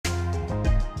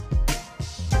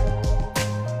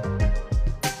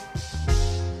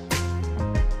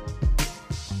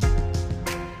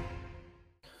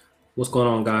What's going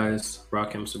on, guys?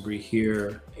 Rakim Sabri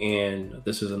here, and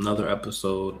this is another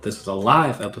episode. This is a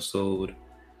live episode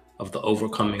of the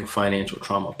Overcoming Financial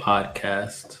Trauma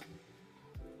podcast.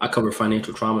 I cover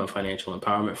financial trauma and financial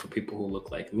empowerment for people who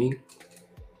look like me.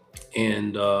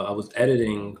 And I was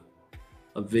editing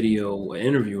an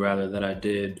interview rather, that I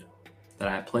did that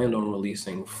I had planned on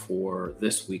releasing for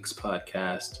this week's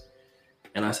podcast.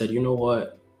 And I said, you know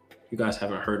what? You guys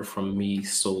haven't heard from me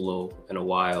solo in a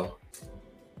while.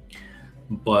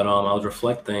 But I was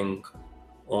reflecting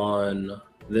on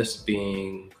this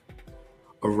being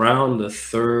around the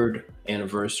third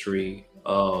anniversary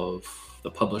of the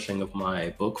publishing of my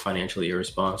book, Financially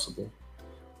Irresponsible,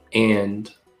 and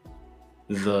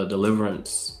the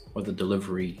deliverance or the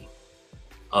delivery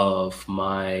of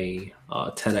my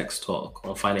TEDx talk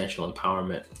on financial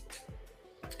empowerment.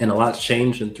 And a lot's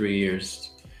changed in 3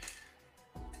 years.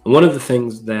 And one of the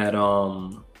things that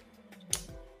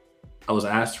I was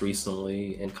asked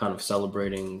recently, and kind of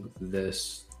celebrating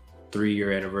this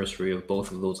 3-year anniversary of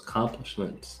both of those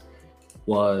accomplishments,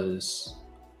 was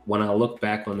when I look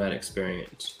back on that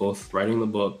experience, both writing the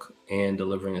book and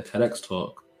delivering a TEDx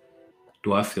talk,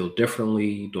 do I feel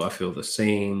differently? Do I feel the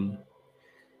same?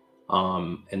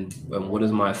 And what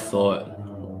does my thought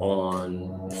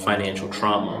on financial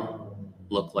trauma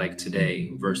look like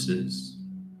today versus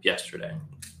yesterday?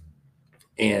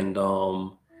 And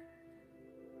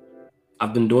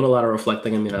I've been doing a lot of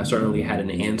reflecting. I mean, I certainly had an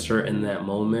answer in that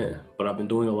moment, but I've been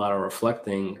doing a lot of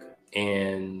reflecting.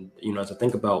 And, as I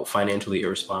think about Financially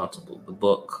Irresponsible, the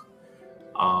book,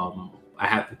 I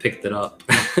haven't picked it up.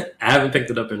 I haven't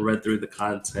picked it up and read through the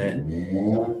content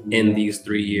in these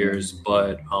 3 years.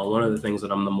 But one of the things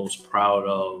that I'm the most proud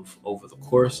of over the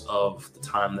course of the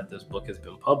time that this book has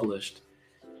been published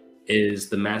is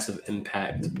the massive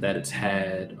impact that it's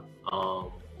had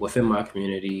within my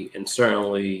community, and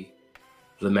certainly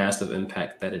the massive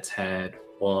impact that it's had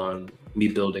on me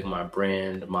building my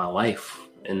brand, my life,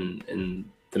 and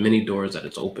the many doors that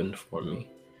it's opened for me.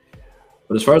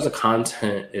 But as far as the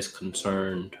content is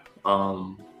concerned,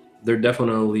 there are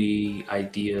definitely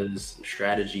ideas,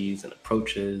 strategies, and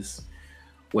approaches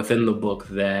within the book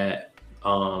that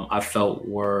I felt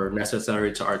were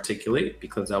necessary to articulate,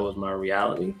 because that was my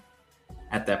reality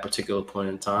at that particular point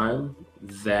in time,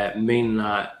 that may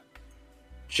not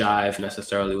jive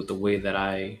necessarily with the way that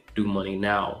I do money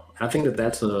now. And I think that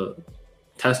that's a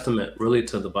testament really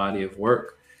to the body of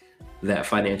work that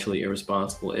Financially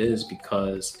Irresponsible is,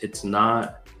 because it's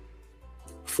not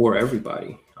for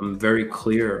everybody. I'm very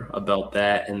clear about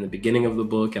that in the beginning of the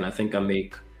book, and I think I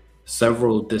make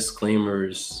several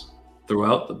disclaimers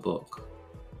throughout the book,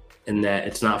 in that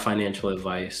it's not financial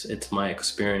advice, it's my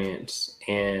experience.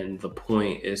 And the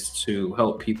point is to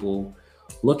help people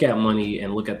look at money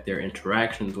and look at their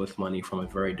interactions with money from a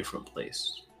very different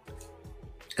place.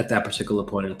 At that particular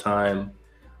point in time,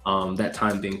 that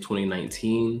time being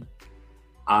 2019,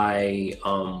 I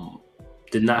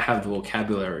did not have the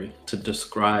vocabulary to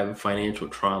describe financial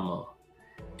trauma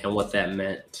and what that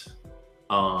meant.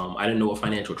 I didn't know what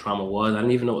financial trauma was. I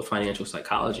didn't even know what financial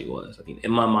psychology was. I mean,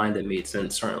 in my mind, it made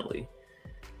sense, certainly,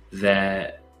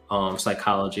 that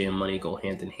psychology and money go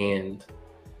hand in hand.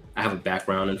 I have a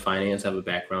background in finance, I have a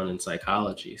background in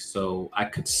psychology. So I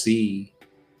could see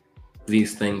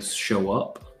these things show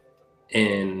up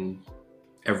in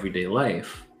everyday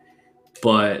life.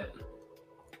 But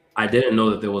I didn't know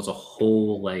that there was a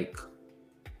whole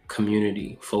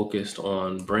community focused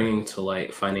on bringing to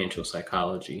light financial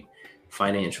psychology,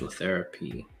 financial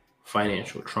therapy,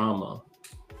 financial trauma,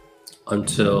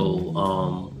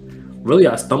 until really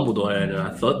I stumbled on it, and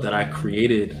I thought that I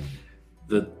created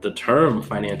the term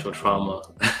financial trauma,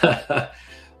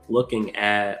 looking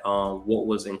at what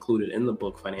was included in the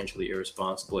book Financially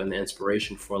Irresponsible, and the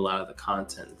inspiration for a lot of the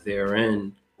content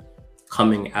therein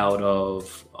coming out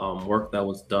of work that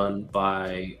was done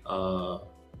by a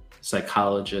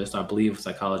psychologist, I believe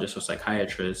psychologist or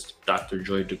psychiatrist, Dr.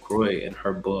 Joy DeCroix, in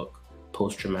her book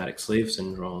Post-Traumatic Slave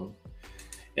Syndrome,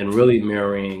 and really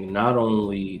mirroring not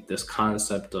only this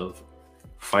concept of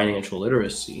financial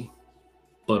literacy,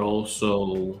 but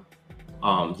also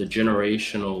the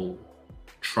generational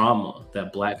trauma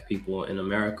that Black people in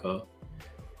America,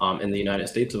 in the United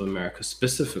States of America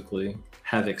specifically,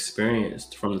 have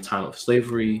experienced from the time of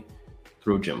slavery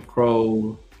through Jim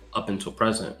Crow up until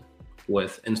present,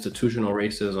 with institutional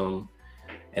racism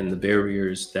and the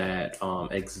barriers that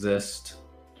exist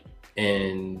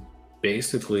in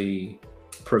basically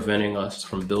preventing us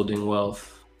from building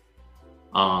wealth,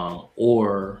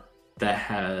 or that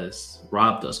has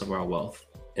robbed us of our wealth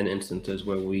in instances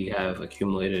where we have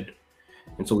accumulated.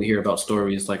 And so we hear about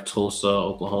stories like Tulsa,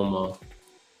 Oklahoma,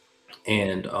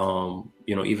 and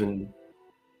even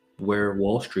where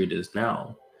Wall Street is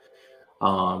now,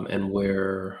 and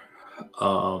where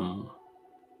um,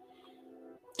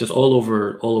 just all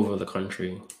over the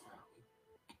country.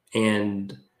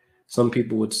 And some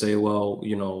people would say, well,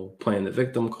 playing the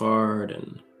victim card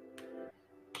and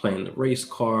playing the race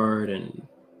card and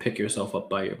pick yourself up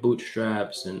by your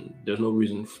bootstraps, and there's no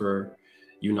reason for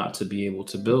you not to be able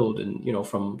to build. And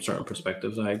from certain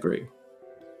perspectives, I agree.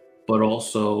 But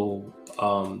also,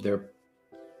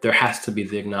 there has to be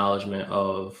the acknowledgement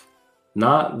of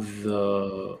not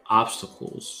the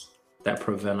obstacles that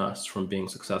prevent us from being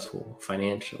successful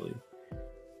financially,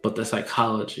 but the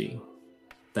psychology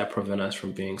that prevent us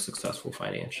from being successful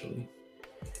financially.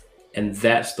 And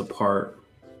that's the part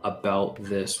about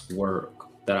this work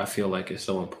that I feel like is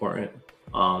so important.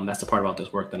 That's the part about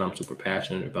this work that I'm super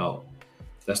passionate about.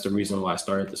 That's the reason why I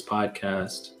started this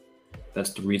podcast.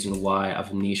 That's the reason why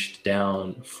I've niched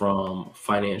down from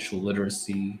financial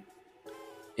literacy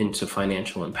into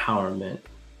financial empowerment,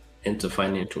 into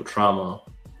financial trauma.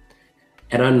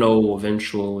 And I know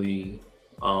eventually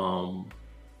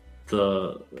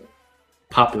the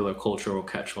popular culture will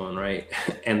catch on, right?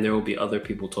 And there will be other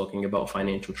people talking about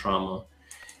financial trauma,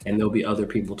 and there'll be other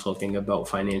people talking about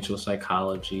financial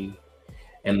psychology,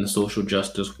 and the social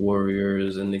justice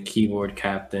warriors and the keyboard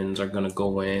captains are going to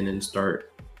go in and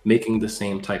start making the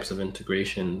same types of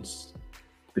integrations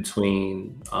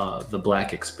between the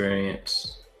Black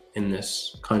experience in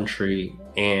this country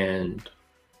and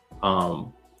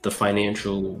the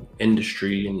financial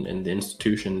industry and the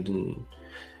institutions and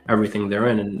everything they're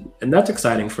in. And that's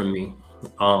exciting for me,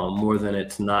 more than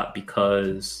it's not,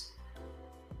 because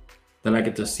then I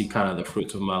get to see kind of the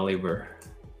fruits of my labor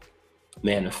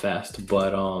manifest.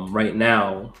 But right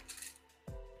now,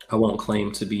 I won't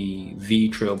claim to be the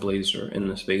trailblazer in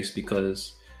the space,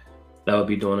 because that would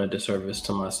be doing a disservice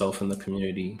to myself and the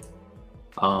community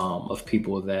of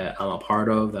people that I'm a part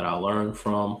of, that I learn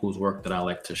from, whose work that I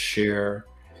like to share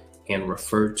and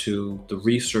refer to, the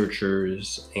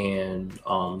researchers and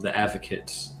the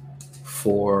advocates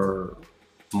for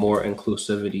more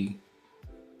inclusivity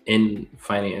in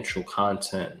financial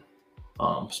content,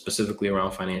 specifically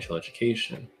around financial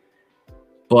education.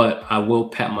 But I will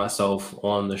pat myself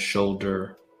on the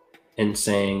shoulder in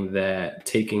saying that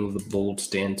taking the bold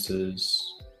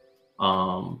stances,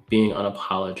 being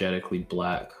unapologetically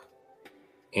Black,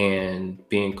 and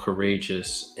being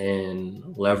courageous in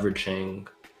leveraging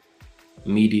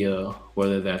media,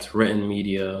 whether that's written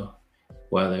media,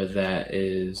 whether that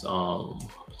is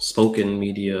spoken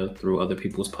media through other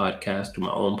people's podcasts, through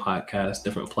my own podcast,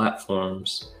 different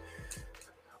platforms,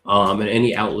 and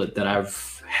any outlet that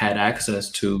I've had access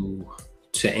to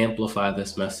amplify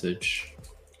this message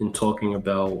in talking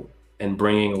about and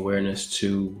bringing awareness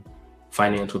to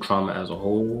financial trauma as a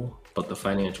whole, but the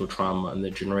financial trauma and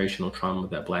the generational trauma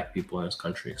that Black people in this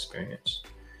country experience,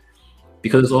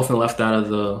 because it's often left out of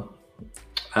the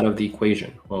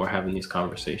equation when we're having these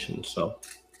conversations. So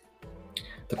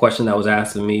the question that was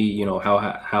asked of me,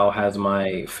 how has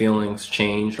my feelings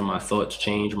changed, or my thoughts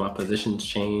changed, or my positions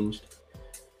changed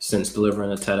since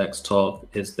delivering a TEDx talk,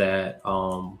 is that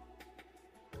the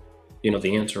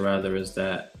answer rather is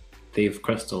that they've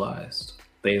crystallized,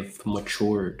 they've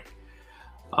matured.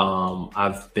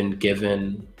 I've been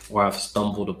given, or I've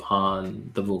stumbled upon,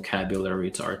 the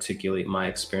vocabulary to articulate my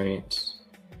experience.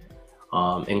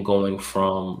 And going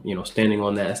from, standing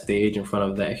on that stage in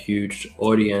front of that huge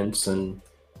audience and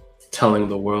telling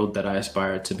the world that I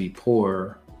aspire to be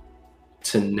poor,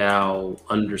 to now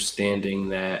understanding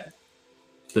that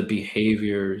the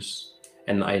behaviors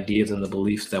and the ideas and the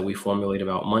beliefs that we formulate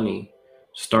about money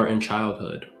start in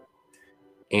childhood.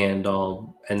 And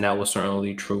that was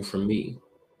certainly true for me.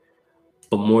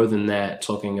 But more than that,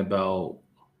 talking about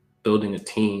building a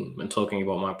team and talking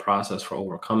about my process for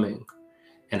overcoming,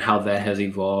 and how that has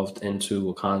evolved into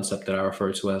a concept that I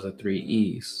refer to as the 3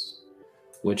 E's,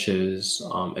 which is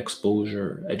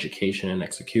exposure, education, and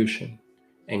execution.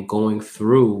 And going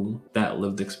through that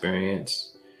lived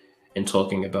experience and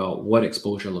talking about what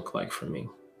exposure looked like for me,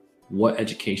 what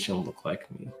education looked like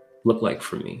for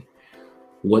me,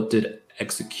 what did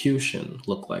execution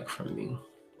look like for me,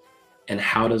 and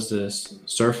how does this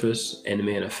surface and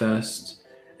manifest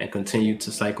and continue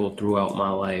to cycle throughout my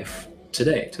life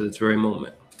today, to this very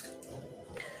moment.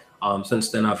 Since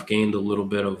then, I've gained a little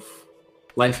bit of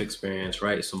life experience,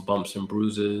 right? Some bumps and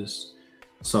bruises,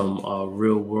 some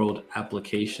real world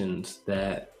applications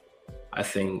that I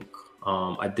think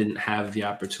I didn't have the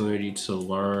opportunity to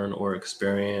learn or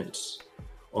experience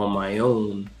on my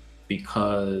own,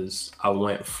 because I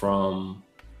went from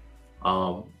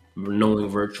knowing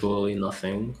virtually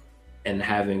nothing and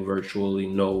having virtually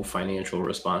no financial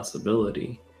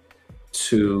responsibility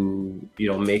to,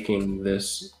 making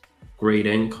this great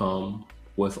income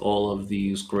with all of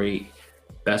these great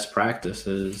best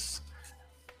practices,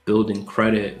 building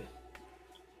credit,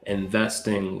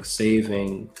 investing,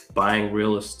 saving, buying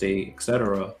real estate,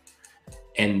 etc.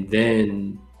 And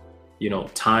then,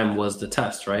 time was the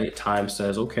test, right? Time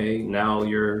says, okay, now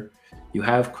you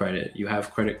have credit, you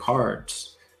have credit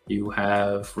cards, you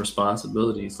have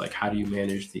responsibilities. Like, how do you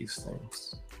manage these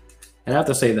things? And I have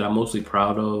to say that I'm mostly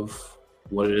proud of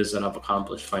what it is that I've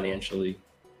accomplished financially.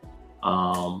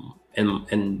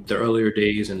 In the earlier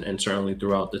days, and certainly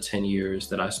throughout the 10 years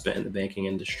that I spent in the banking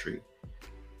industry.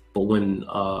 But when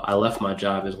I left my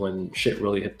job is when shit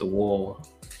really hit the wall.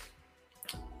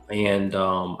 And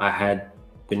I had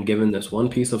been given this one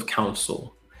piece of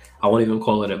counsel. I won't even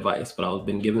call it advice, but I was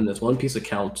been given this one piece of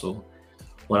counsel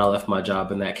when I left my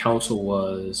job. And that counsel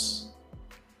was,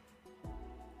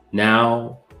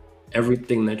 now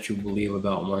everything that you believe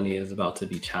about money is about to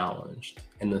be challenged.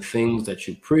 And the things that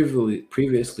you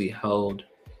previously held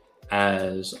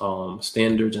as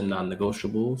standards and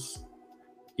non-negotiables,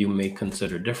 you may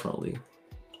consider differently.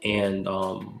 And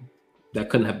that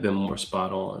couldn't have been more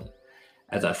spot on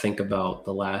as I think about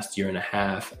the last year and a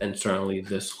half, and certainly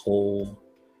this whole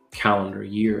calendar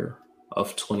year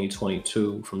of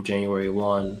 2022, from January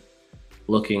 1,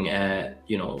 looking at,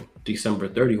 December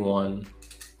 31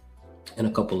 in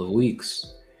a couple of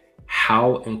weeks,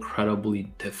 how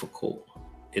incredibly difficult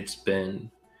it's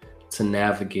been to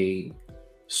navigate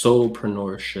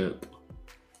solopreneurship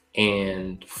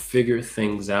and figure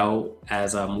things out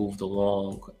as I moved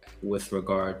along with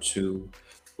regard to,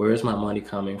 where is my money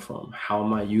coming from? How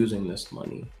am I using this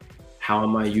money? How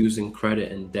am I using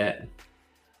credit and debt?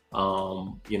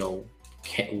 What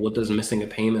does missing a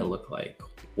payment look like?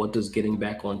 What does getting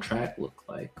back on track look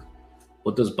like?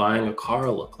 What does buying a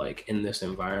car look like in this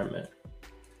environment?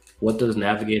 What does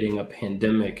navigating a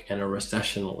pandemic and a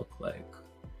recession look like?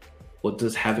 What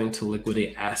does having to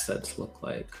liquidate assets look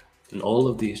like? And all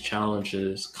of these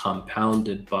challenges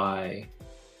compounded by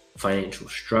financial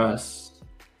stress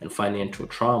and financial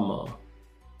trauma,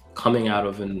 coming out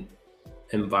of an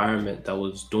environment that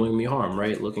was doing me harm,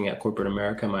 right? Looking at corporate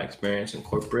America, my experience in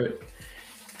corporate,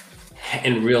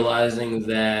 and realizing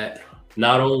that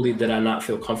not only did I not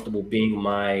feel comfortable being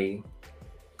my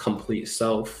complete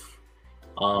self,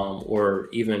 or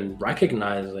even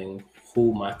recognizing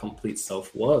who my complete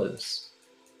self was,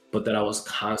 but that I was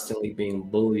constantly being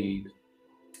bullied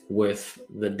with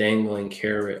the dangling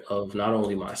carrot of not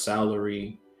only my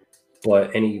salary,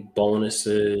 but any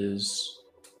bonuses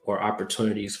or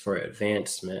opportunities for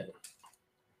advancement,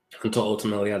 until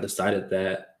ultimately I decided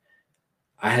that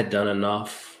I had done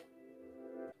enough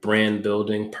brand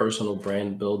building, personal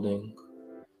brand building,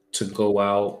 to go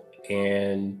out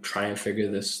and try and figure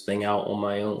this thing out on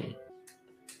my own.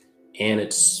 And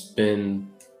it's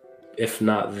been, if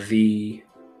not the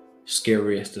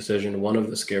scariest decision, one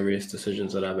of the scariest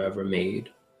decisions that I've ever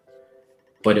made.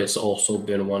 But it's also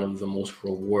been one of the most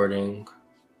rewarding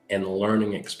and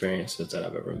learning experiences that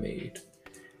I've ever made.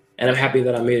 And I'm happy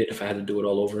that I made it. If I had to do it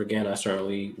all over again, I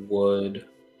certainly would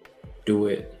do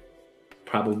it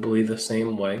probably the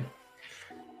same way.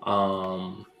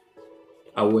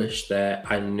 I wish that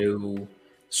I knew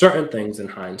certain things in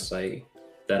hindsight,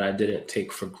 that I didn't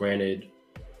take for granted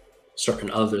certain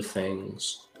other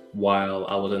things while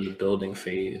I was in the building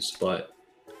phase. But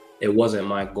it wasn't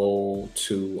my goal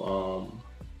to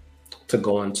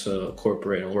go into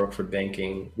corporate and work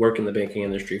in the banking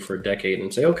industry for a decade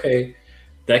and say, okay,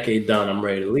 decade done, I'm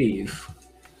ready to leave.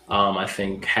 I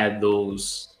think had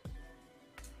those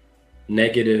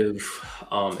negative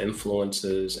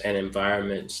influences and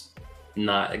environments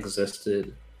not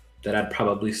existed, that I'd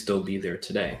probably still be there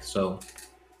today. So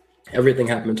everything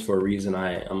happens for a reason.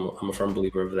 I'm a firm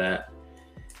believer of that.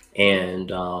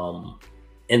 And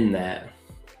in that,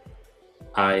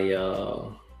 I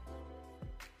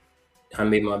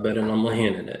made my bed and I'm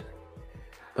laying in it.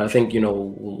 But I think,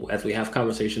 as we have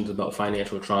conversations about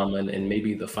financial trauma, and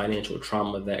maybe the financial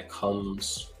trauma that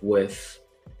comes with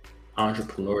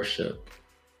entrepreneurship,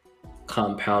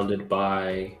 compounded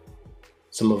by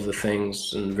some of the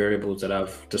things and variables that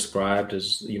I've described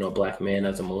as, a Black man,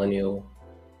 as a millennial,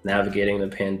 navigating the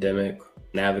pandemic,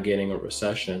 navigating a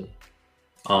recession,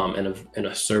 in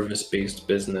a service-based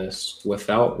business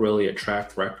without really a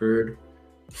track record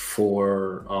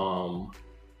for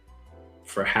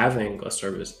having a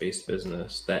service-based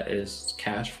business that is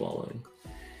cash flowing.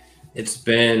 It's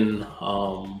been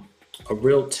a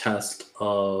real test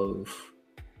of,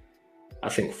 I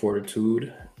think,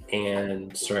 fortitude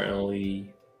and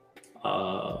certainly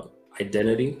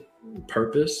identity.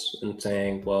 purpose and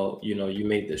saying, well, you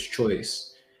made this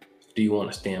choice. Do you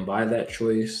want to stand by that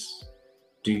choice?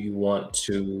 Do you want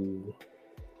to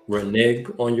renege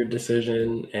on your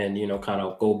decision and, kind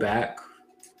of go back?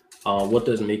 What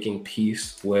does making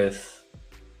peace with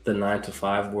the 9 to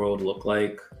 5 world look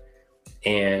like?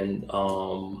 And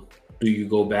do you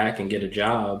go back and get a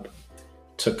job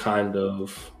to kind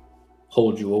of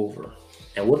hold you over?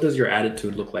 And what does your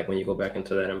attitude look like when you go back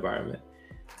into that environment?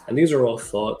 And these are all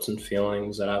thoughts and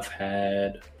feelings that I've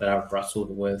had, that I've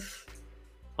wrestled with.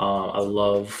 I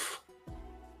love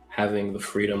having the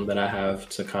freedom that I have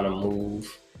to kind of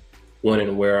move when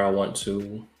and where I want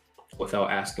to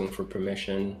without asking for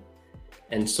permission.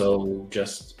 And so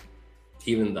just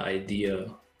even the idea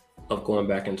of going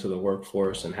back into the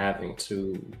workforce and having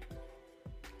to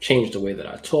change the way that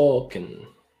I talk and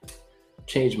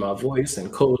change my voice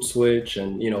and code switch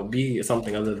and, be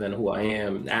something other than who I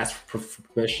am, and ask for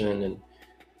permission and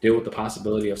deal with the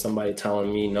possibility of somebody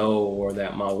telling me no, or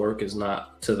that my work is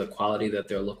not to the quality that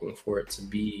they're looking for it to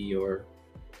be, or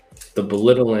the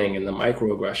belittling and the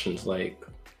microaggressions. Like,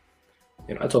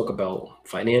 I talk about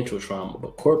financial trauma,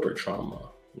 but corporate trauma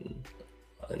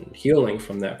and healing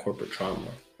from that corporate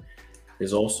trauma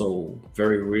is also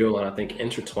very real, and I think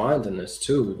intertwined in this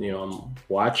too. I'm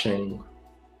watching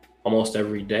almost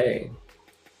every day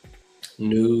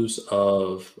news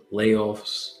of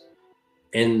layoffs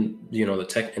in the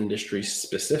tech industry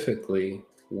specifically,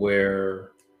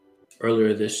 where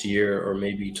earlier this year, or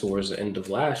maybe towards the end of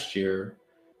last year,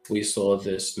 we saw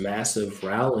this massive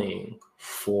rallying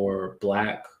for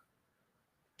Black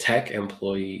tech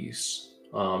employees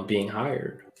being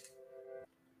hired.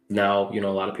 Now, a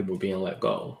lot of people are being let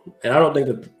go. And I don't think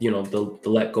that, the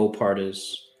let go part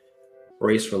is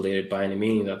race related by any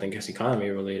means. I think it's economy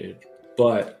related.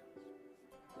 But,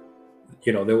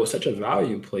 there was such a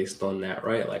value placed on that,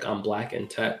 right? Like, I'm Black in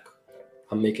tech,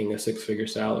 I'm making a 6-figure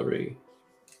salary.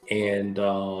 And,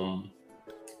 one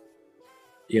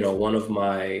of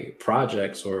my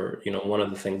projects, or, one of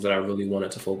the things that I really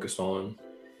wanted to focus on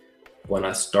when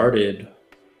I started,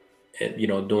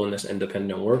 doing this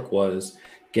independent work, was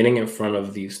getting in front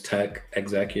of these tech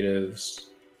executives,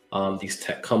 these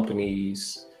tech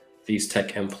companies, these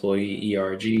tech employee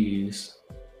ERGs,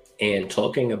 and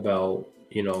talking about,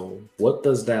 what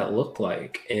does that look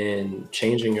like in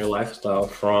changing your lifestyle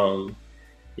from,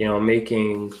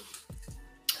 making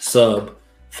sub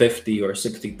 $50,000 or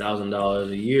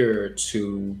 $60,000 a year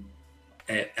to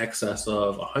excess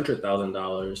of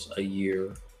 $100,000 a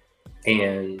year.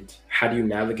 And how do you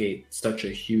navigate such a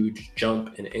huge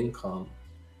jump in income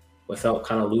without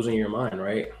kind of losing your mind,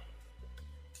 right?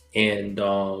 And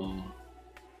I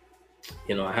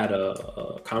had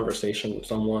a conversation with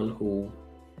someone who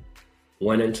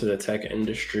went into the tech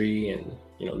industry, and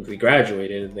they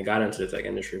graduated, they got into the tech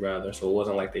industry rather, so it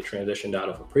wasn't like they transitioned out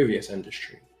of a previous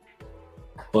industry.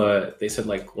 But they said,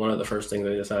 like, one of the first things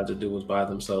they decided to do was buy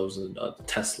themselves a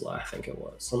Tesla, I think it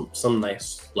was, some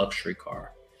nice luxury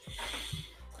car.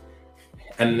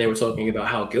 And they were talking about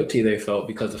how guilty they felt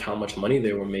because of how much money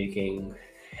they were making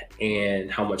and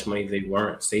how much money they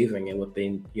weren't saving, and what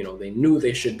they knew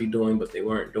they should be doing, but they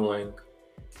weren't doing.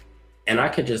 And I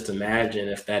could just imagine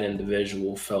if that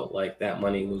individual felt like that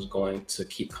money was going to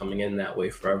keep coming in that way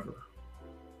forever.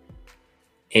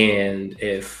 And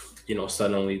if,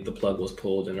 suddenly the plug was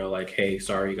pulled and they're like, hey,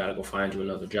 sorry, you got to go find you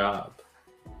another job.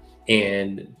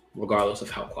 And regardless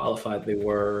of how qualified they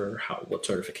were, what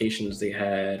certifications they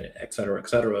had, et cetera,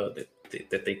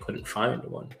 that they couldn't find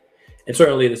one. And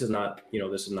certainly this is not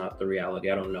the reality.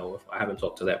 I don't know, if I haven't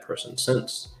talked to that person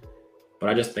since, but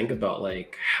I just think about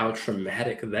like how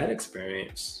traumatic that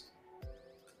experience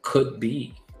could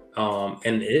be,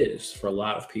 and is for a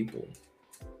lot of people.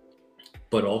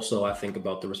 But also I think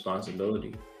about the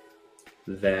responsibility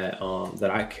that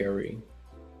I carry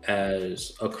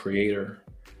as a creator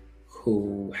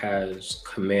who has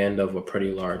command of a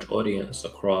pretty large audience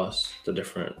across the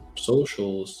different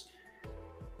socials,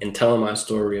 and telling my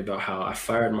story about how I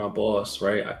fired my boss,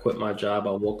 right? I quit my job,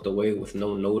 I walked away with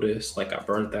no notice, like I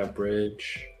burnt that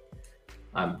bridge.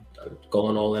 I'm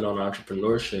going all in on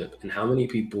entrepreneurship, and how many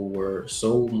people were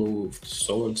so moved,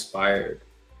 so inspired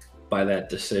by that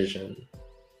decision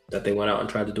that they went out and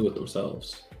tried to do it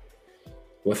themselves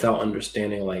without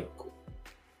understanding like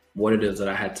what it is that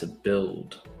I had to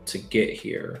build to get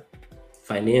here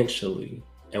financially,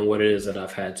 and what it is that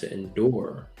I've had to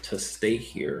endure to stay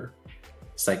here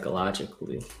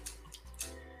psychologically.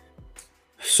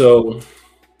 So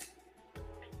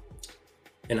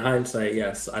in hindsight,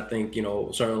 yes, I think,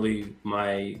 certainly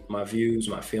my views,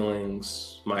 my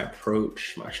feelings, my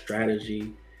approach, my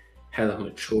strategy has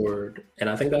matured. And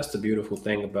I think that's the beautiful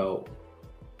thing about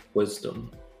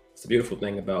wisdom. It's the beautiful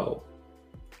thing about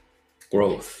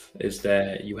growth is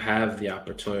that you have the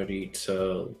opportunity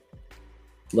to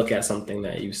look at something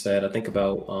that you said. I think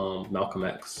about Malcolm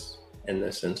X in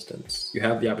this instance. You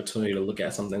have the opportunity to look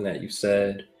at something that you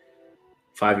said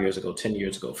 5 years ago, 10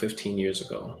 years ago, 15 years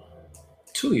ago,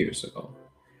 2 years ago.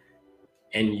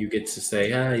 And you get to say,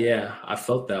 yeah, I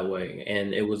felt that way.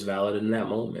 And it was valid in that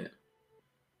moment,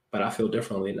 but I feel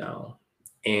differently now.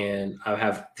 And I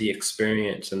have the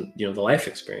experience and, the life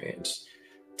experience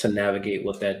to navigate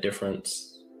what that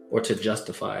difference or to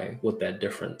justify what that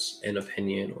difference in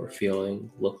opinion or feeling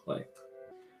looked like.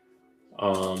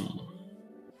 Um,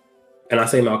 and I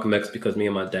say Malcolm X because me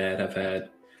and my dad have had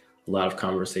a lot of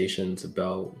conversations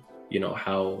about,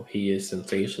 how he is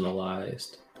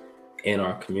sensationalized in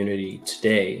our community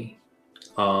today.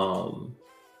 Um,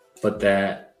 but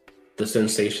that the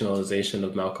sensationalization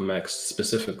of Malcolm X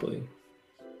specifically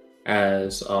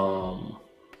as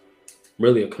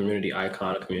really a community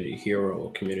icon, a community hero,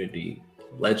 a community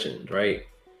legend, right?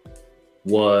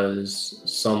 Was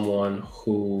someone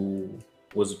who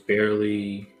was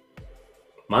barely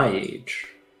my age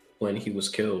when he was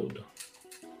killed.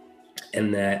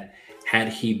 And that had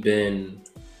he been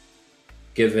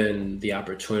given the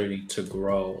opportunity to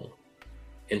grow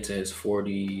into his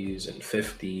 40s and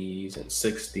 50s and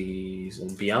 60s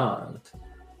and beyond,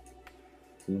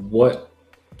 what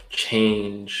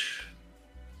change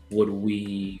would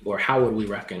we, or how would we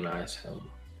recognize him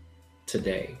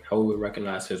today? How would we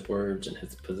recognize his words and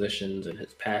his positions and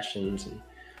his passions and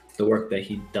the work that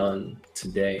he'd done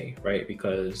today, right?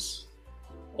 Because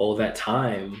all that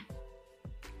time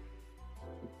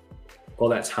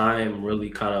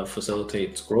really kind of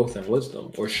facilitates growth and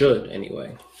wisdom, or should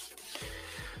anyway.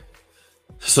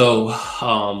 So,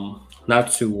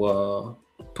 not to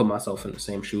put myself in the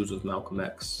same shoes with Malcolm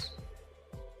X.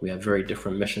 We have very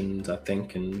different missions, I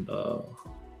think, and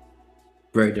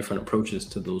very different approaches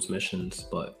to those missions.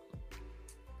 But,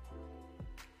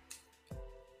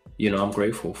 I'm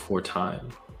grateful for time.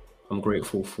 I'm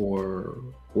grateful for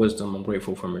wisdom. I'm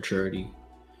grateful for maturity.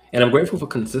 And I'm grateful for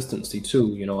consistency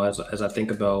too, as I think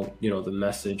about, the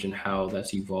message and how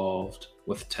that's evolved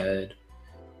with TED,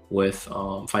 with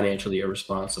Financially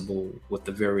Irresponsible, with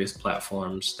the various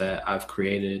platforms that I've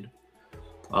created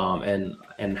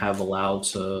and have allowed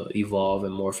to evolve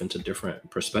and morph into different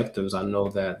perspectives. I know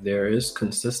that there is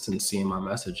consistency in my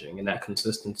messaging, and that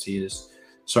consistency is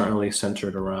certainly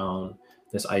centered around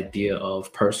this idea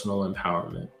of personal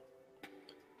empowerment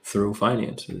through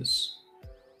finances.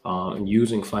 And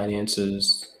using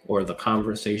finances or the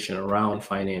conversation around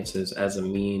finances as a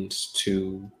means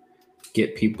to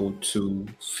get people to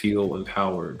feel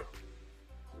empowered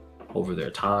over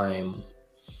their time,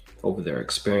 over their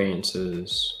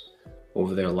experiences,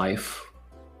 over their life.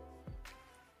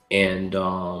 And,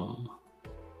 I'm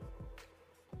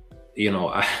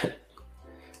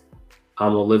a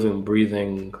living,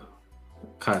 breathing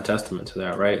kind of testament to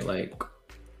that, right? Like,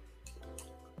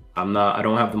 I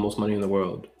don't have the most money in the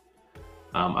world.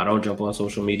 I don't jump on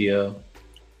social media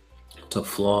to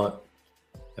flaunt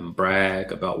and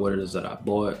brag about what it is that I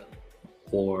bought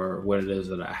or what it is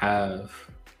that I have.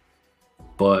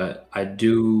 But I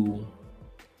do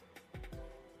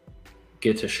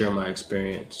get to share my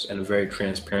experience in a very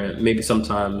transparent, maybe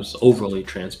sometimes overly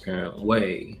transparent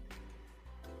way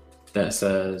that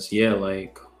says, yeah,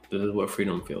 like, this is what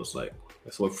freedom feels like.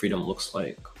 This is what freedom looks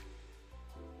like.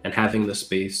 And having the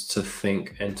space to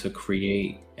think and to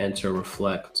create and to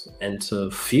reflect and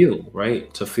to feel,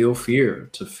 right? To feel fear,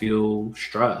 to feel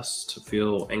stress, to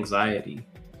feel anxiety,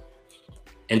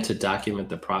 and to document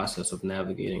the process of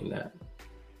navigating that,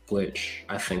 which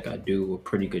I think I do a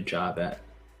pretty good job at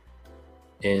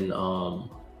in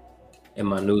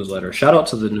my newsletter. Shout out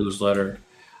to the newsletter.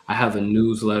 I have a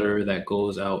newsletter that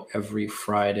goes out every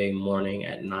Friday morning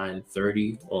at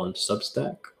 9:30 on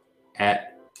Substack at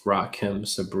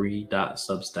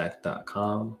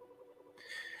rakimsabri.substack.com.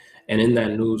 And in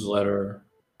that newsletter,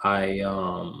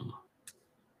 it's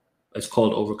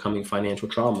called Overcoming Financial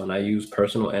Trauma. And I use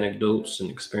personal anecdotes and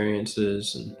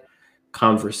experiences and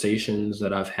conversations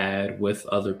that I've had with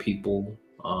other people,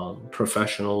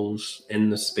 professionals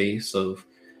in the space of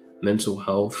mental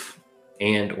health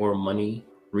and or money,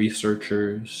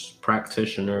 researchers,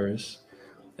 practitioners,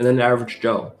 and then the average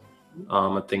Joe.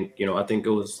 I think it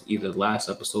was either last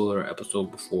episode or episode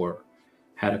before,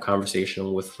 had a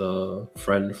conversation with a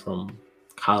friend from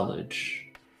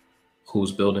college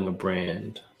who's building a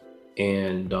brand.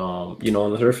 And, on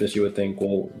the surface, you would think,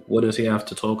 well, what does he have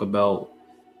to talk about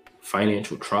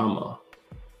financial trauma?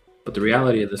 But the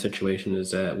reality of the situation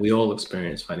is that we all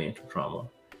experience financial trauma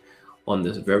on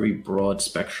this very broad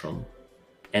spectrum,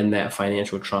 and that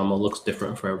financial trauma looks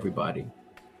different for everybody.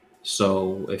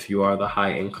 So if you are the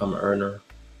high income earner,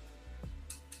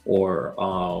 or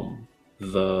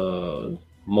the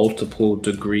multiple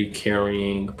degree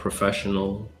carrying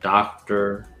professional,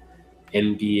 doctor,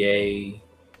 MBA,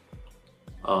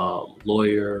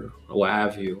 lawyer, what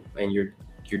have you, and you're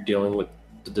dealing with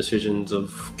the decisions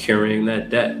of carrying that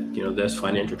debt, there's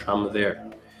financial trauma there.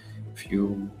 If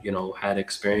you had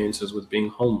experiences with being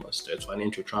homeless, there's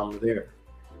financial trauma there.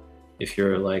 If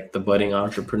you're like the budding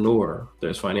entrepreneur,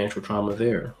 there's financial trauma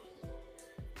there.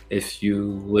 If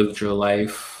you lived your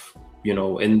life,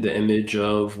 in the image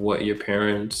of what your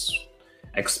parents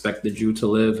expected you to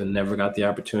live and never got the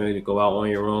opportunity to go out on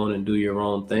your own and do your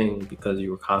own thing because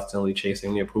you were constantly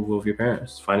chasing the approval of your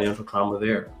parents, financial trauma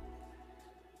there.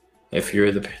 If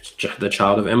you're the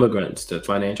child of immigrants, there's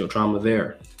financial trauma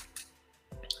there.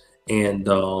 And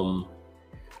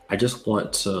I just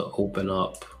want to open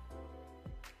up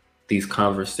these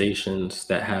conversations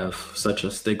that have such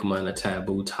a stigma and a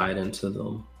taboo tied into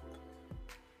them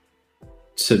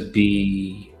to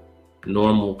be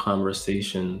normal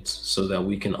conversations, so that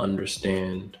we can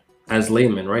understand as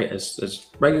laymen, right, as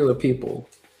regular people,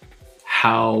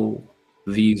 how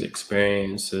these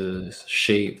experiences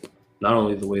shape not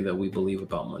only the way that we believe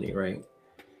about money, right,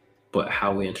 but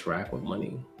how we interact with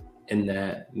money. And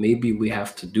that maybe we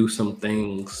have to do some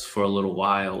things for a little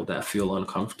while that feel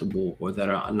uncomfortable or that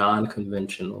are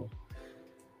non-conventional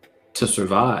to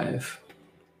survive,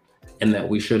 and that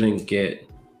we shouldn't get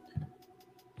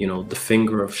the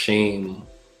finger of shame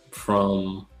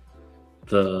from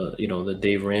the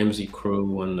Dave Ramsey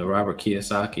crew and the Robert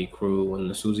Kiyosaki crew and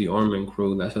the Susie Orman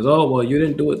crew that says, oh, well, you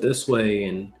didn't do it this way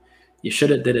and you should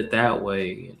have did it that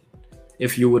way. And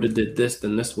if you would have did this,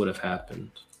 then this would have happened.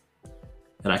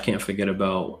 And I can't forget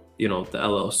about, the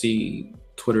LLC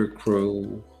Twitter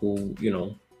crew who,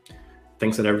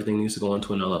 thinks that everything needs to go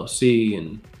into an LLC,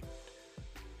 and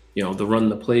the Run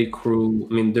the Play crew.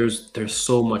 I mean, there's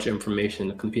so much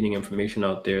information, competing information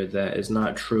out there that is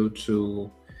not true to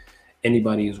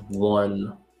anybody's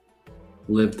one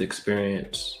lived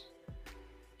experience.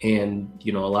 And,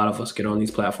 a lot of us get on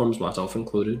these platforms, myself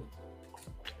included,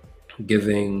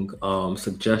 giving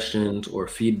suggestions or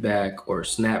feedback or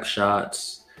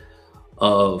snapshots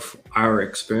of our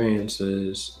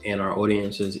experiences, and our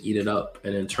audiences eat it up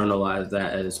and internalize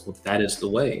that as, well, that is the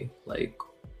way. Like,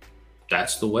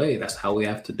 that's the way. That's how we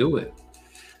have to do it.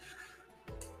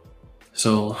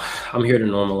 So I'm here to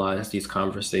normalize these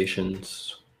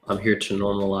conversations. I'm here to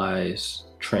normalize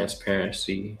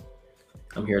transparency.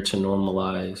 I'm here to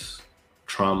normalize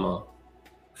trauma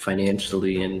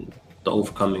financially and the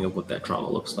overcoming of what that trauma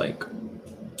looks like.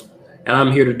 And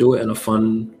I'm here to do it in a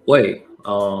fun way,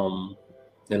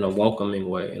 in a welcoming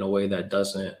way, in a way that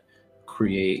doesn't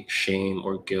create shame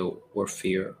or guilt or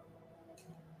fear.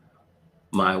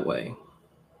 My way.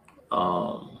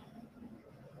 And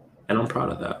I'm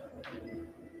proud of that.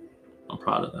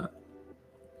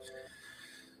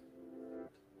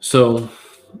 So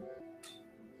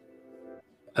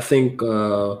I think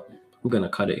I'm gonna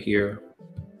cut it here.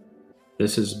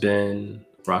 This has been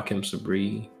Rakim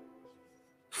Sabri,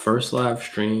 first live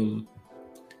stream,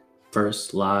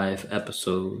 first live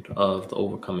episode of the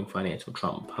Overcoming Financial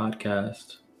Trauma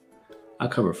podcast. I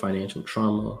cover financial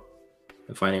trauma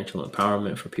and financial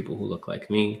empowerment for people who look like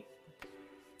me.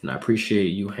 And I appreciate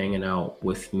you hanging out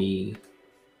with me.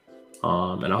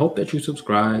 And I hope that you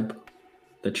subscribe,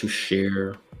 that you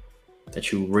share,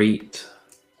 that you rate,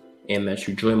 and that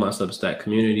you join my Substack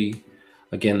community.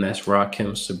 Again, that's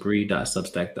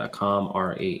rahkimsabree.substack.com,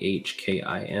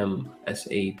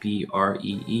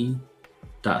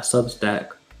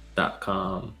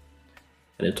 rahkimsabree.substack.com.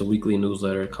 And it's a weekly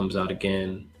newsletter. It comes out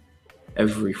again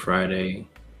every Friday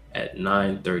at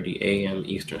 9:30 a.m.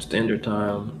 Eastern Standard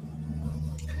Time.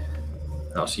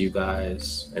 I'll see you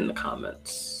guys in the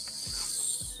comments.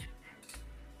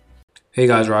 Hey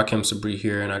guys, Rakim Sabri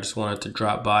here, and I just wanted to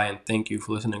drop by and thank you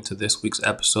for listening to this week's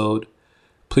episode.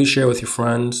 Please share with your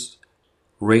friends.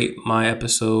 Rate my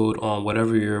episode on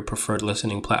whatever your preferred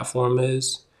listening platform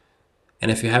is. And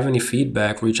if you have any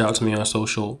feedback, reach out to me on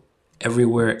social,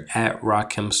 everywhere at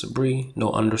Rakim Sabri,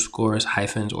 no underscores,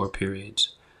 hyphens, or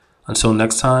periods. Until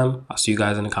next time, I'll see you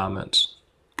guys in the comments.